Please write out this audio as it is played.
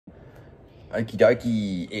Okie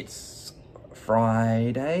dokie, it's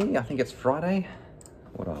Friday. I think it's Friday.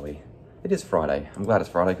 What are we? It is Friday. I'm glad it's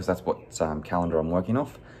Friday because that's what calendar I'm working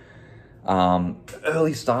off.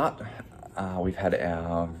 Early start. We've had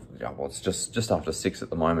our, well, it's just after 6 at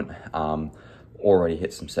the moment. Already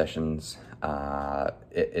hit some sessions.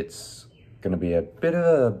 It's going to be a bit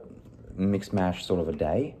of a mix mash sort of a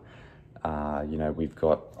day. You know, we've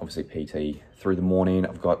got obviously PT through the morning.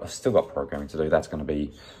 I've still got programming to do. That's going to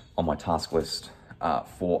be on my task list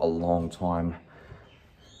for a long time.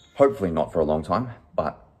 Hopefully not for a long time,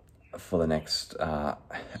 but for the next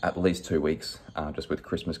at least 2 weeks, just with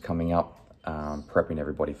Christmas coming up, prepping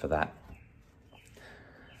everybody for that.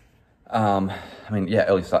 I mean, yeah,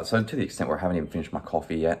 early start. So to the extent where I haven't even finished my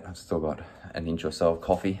coffee yet, I've still got an inch or so of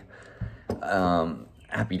coffee.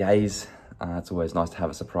 Happy days. It's always nice to have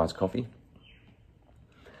a surprise coffee.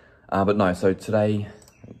 But no, so today,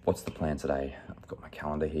 what's the plan today? I've got my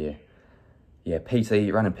calendar here. Yeah,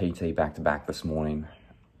 running PT back to back this morning.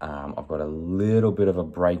 I've got a little bit of a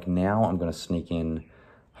break now. I'm going to sneak in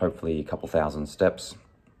hopefully a couple thousand steps,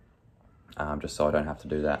 just so I don't have to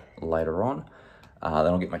do that later on. Then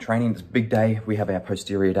I'll get my training. It's a big day. We have our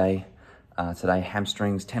posterior day today.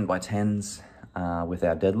 Hamstrings, 10 by 10s with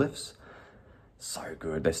our deadlifts. So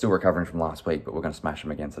good. They're still recovering from last week, but we're going to smash them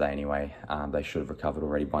again today anyway. They should have recovered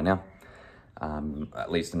already by now.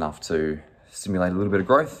 At least enough to stimulate a little bit of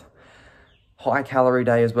growth. High calorie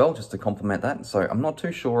day as well, just to complement that. So I'm not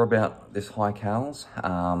too sure about this high calories.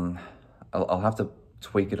 I'll have to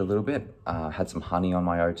tweak it a little bit. Had some honey on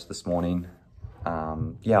my oats this morning.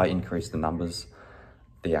 Yeah, I increased the numbers,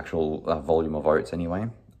 the actual volume of oats anyway.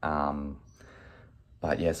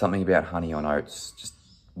 But yeah, something about honey on oats just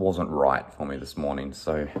wasn't right for me this morning.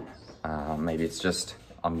 So maybe it's just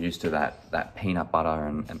I'm used to that peanut butter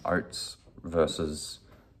and oats versus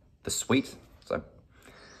the sweet. So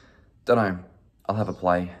don't know. I'll have a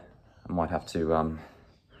play. I might have to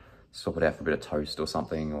swap it out for a bit of toast or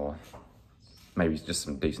something, or maybe just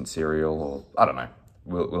some decent cereal, or I don't know.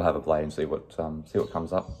 We'll have a play and see what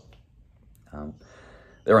comes up.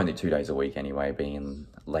 They're only 2 days a week anyway, being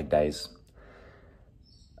leg days.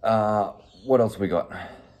 What else have we got?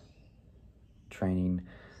 Training.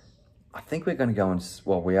 I think we're going to go and,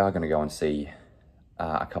 well, we are going to go and see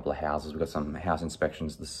a couple of houses. We've got some house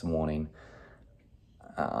inspections this morning.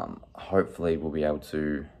 Hopefully we'll be able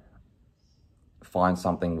to find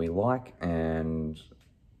something we like and,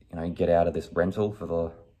 you know, get out of this rental for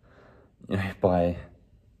the, you know, by,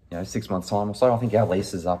 6 months time or so. I think our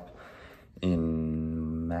lease is up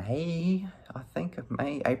in May,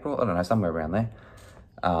 April, I don't know, somewhere around there.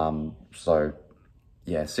 So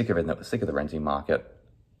yeah, sick of the renting market.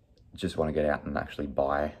 Just want to get out and actually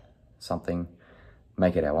buy something,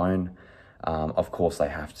 make it our own. Of course they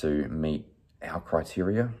have to meet our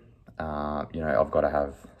criteria. I've got to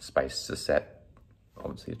have space to set,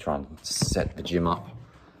 obviously try and set the gym up.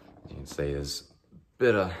 You can see there's a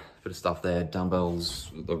bit of stuff there,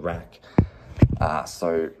 dumbbells, the rack.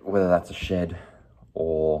 So whether that's a shed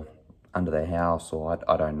or under their house, or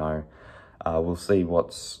I don't know. We'll see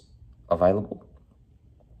what's available.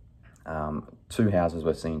 2 houses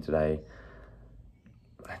we're seeing today.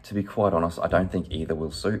 To be quite honest, I don't think either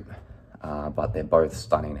will suit, but they're both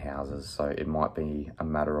stunning houses. So it might be a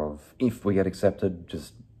matter of, if we get accepted,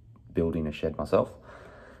 just building a shed myself,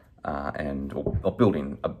 or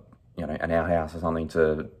building an outhouse or something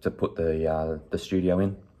to put the studio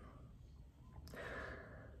in.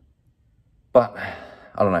 But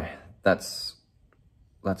I don't know. That's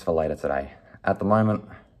for later today. At the moment,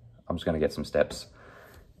 I'm just going to get some steps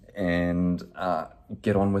and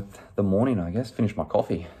get on with the morning, I guess. Finish my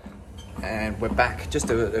coffee. And we're back. Just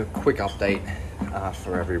a quick update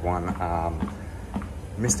for everyone.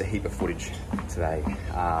 Missed a heap of footage today.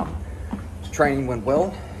 Training went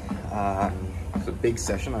well. It was a big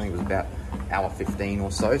session. I think it was about hour 15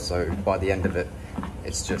 or so. So by the end of it,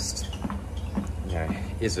 it's just,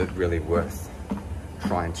 is it really worth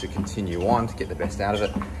trying to continue on to get the best out of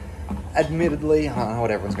it? Admittedly, I don't know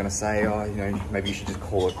what everyone's going to say. Oh, maybe you should just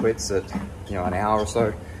call it quits at, an hour or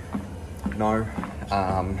so. No.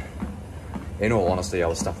 In all honesty, I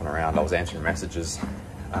was stuffing around. I was answering messages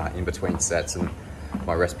in between sets, and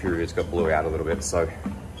my rest periods got blew out a little bit. So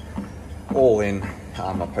all in,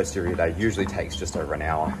 my posterior day usually takes just over an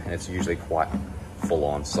hour, and it's usually quite full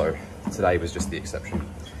on. So today was just the exception.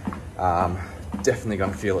 Definitely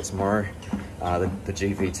going to feel it tomorrow. The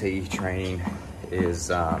GVT training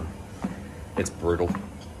is, it's brutal,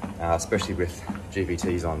 especially with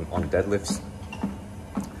GVTs on deadlifts.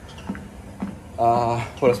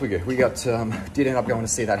 What else we got? We did end up going to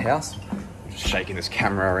see that house. I'm just shaking this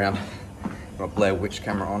camera around. got a Blair Witch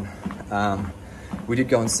camera on. We did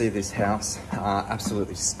go and see this house,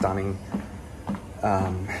 absolutely stunning.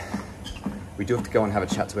 We do have to go and have a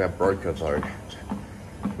chat to our broker though,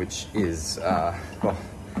 which is, well,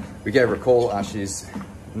 we gave her a call. She's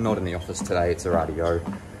not in the office today, it's her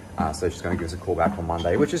RDO. So she's going to give us a call back on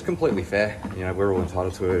Monday, which is completely fair. You know, we're all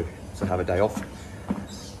entitled to have a day off.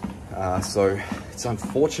 So it's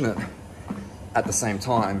unfortunate at the same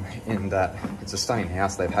time in that it's a stunning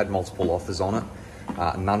house. They've had multiple offers on it.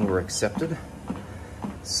 None were accepted.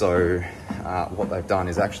 So what they've done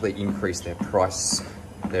is actually increase their price,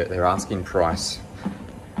 their asking price,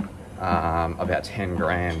 about 10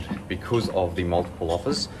 grand because of the multiple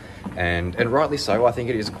offers. And rightly so. I think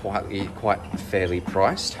it is quite fairly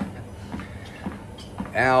priced.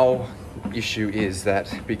 Our issue is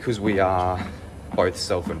that because we are both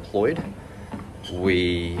self-employed,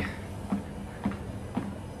 the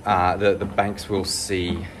banks will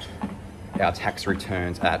see our tax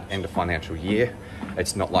returns at end of financial year.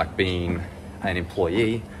 It's not like being an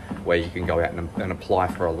employee where you can go out and apply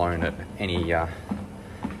for a loan at any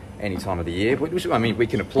time of the year. Which, I mean, we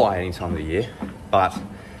can apply any time of the year, but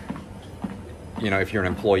you know, if you're an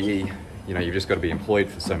employee, you know, you've just got to be employed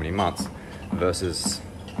for so many months versus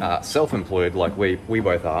self-employed like we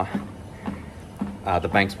both are. The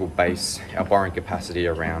banks will base our borrowing capacity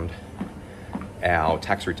around our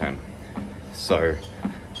tax return. So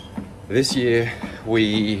this year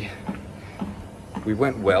we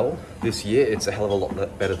went well. This year it's a hell of a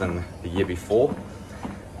lot better than the year before.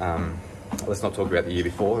 Let's not talk about the year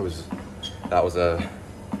before. That was a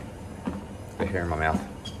hair in my mouth.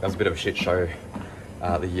 That was a bit of a shit show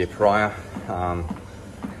the year prior.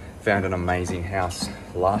 Found an amazing house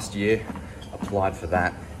last year, applied for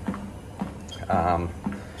that.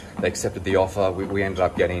 They accepted the offer. We ended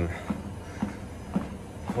up getting,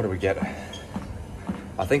 what did we get?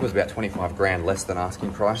 I think it was about 25 grand less than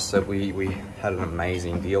asking price. So we had an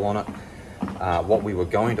amazing deal on it. What we were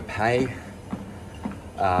going to pay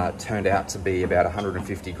turned out to be about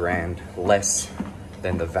 150 grand less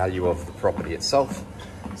than the value of the property itself.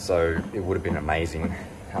 So it would have been an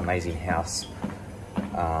amazing house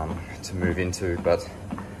to move into, but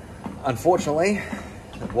unfortunately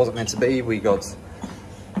it wasn't meant to be. We got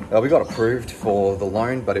approved for the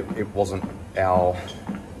loan, but it wasn't our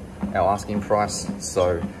asking price.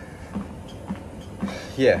 So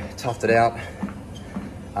yeah, toughed it out,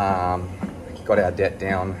 got our debt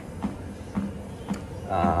down,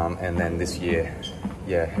 and then this year,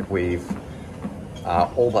 yeah, we've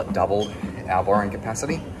all but doubled our borrowing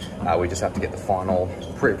capacity. We just have to get the final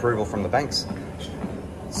pre-approval from the banks.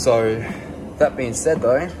 So that being said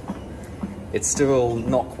though, it's still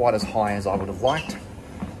not quite as high as I would have liked.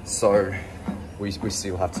 So we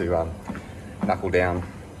still have to knuckle down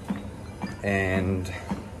and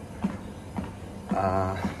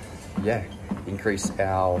yeah, increase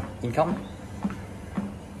our income,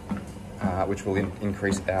 which will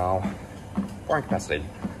increase our borrowing capacity.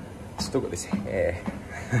 Still got this hair.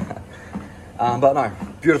 But no,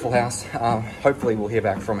 beautiful house. Hopefully we'll hear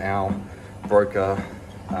back from our broker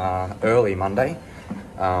early Monday.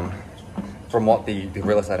 From what the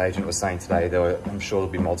real estate agent was saying today, I'm sure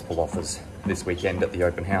there'll be multiple offers this weekend at the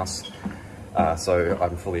open house. So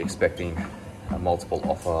I'm fully expecting a multiple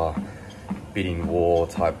offer bidding war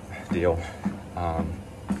type deal.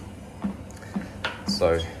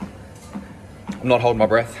 So I'm not holding my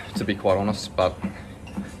breath, to be quite honest, but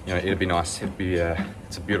you know, it'd be nice.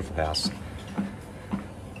 It's a beautiful house.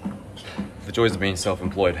 The joys of being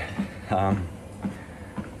self-employed.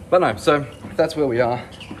 But no, so that's where we are.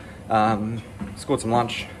 Scored some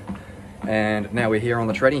lunch, and now we're here on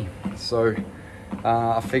the treadie. So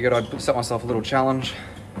I figured I'd set myself a little challenge,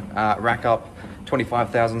 rack up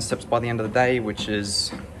 25,000 steps by the end of the day, which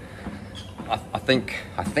is, I think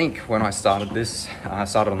when I started this, I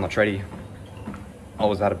started on the treadie, I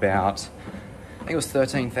was at about, I think it was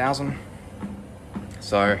 13,000.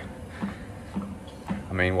 So,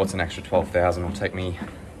 I mean, what's an extra 12,000? It'll take me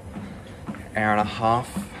an hour and a half,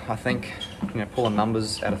 I think, you know, pulling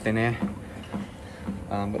numbers out of thin air.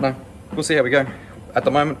 But no, we'll see how we go. At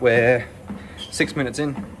the moment, we're 6 minutes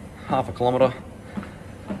in, half a kilometre.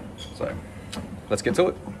 So, let's get to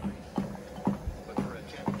it.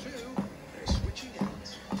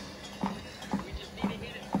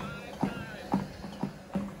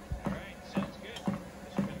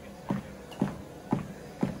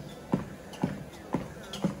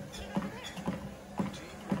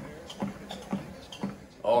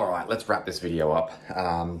 All right, let's wrap this video up.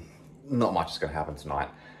 Not much is going to happen tonight.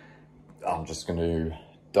 I'm just going to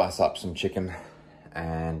dice up some chicken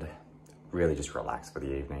and really just relax for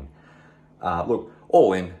the evening. Look,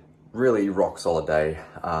 all in, really rock solid day.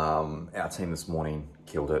 Our team this morning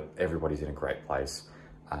killed it. Everybody's in a great place.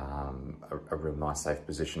 A real nice, safe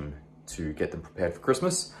position to get them prepared for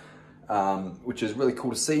Christmas, which is really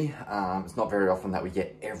cool to see. It's not very often that we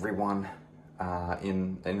get everyone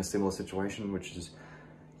in a similar situation, which is,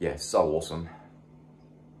 yeah, so awesome.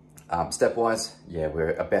 Step-wise, yeah,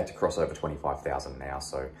 we're about to cross over 25,000 now,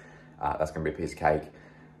 so that's going to be a piece of cake.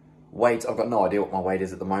 Weight, I've got no idea what my weight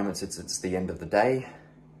is at the moment since it's the end of the day.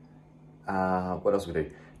 What else we do?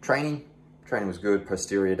 Training was good.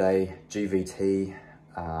 Posterior day, GVT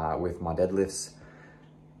with my deadlifts.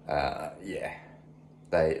 Yeah,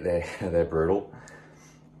 they're brutal.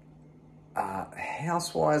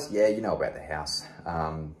 House-wise, yeah, you know about the house.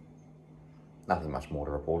 Nothing much more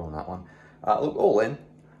to report on that one. Look, all in,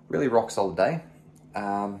 really rock solid day.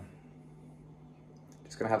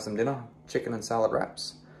 Just gonna have some dinner, chicken and salad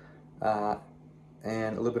wraps, and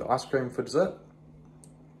a little bit of ice cream for dessert.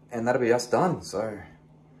 And that'll be us done. So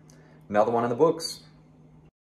another one in the books.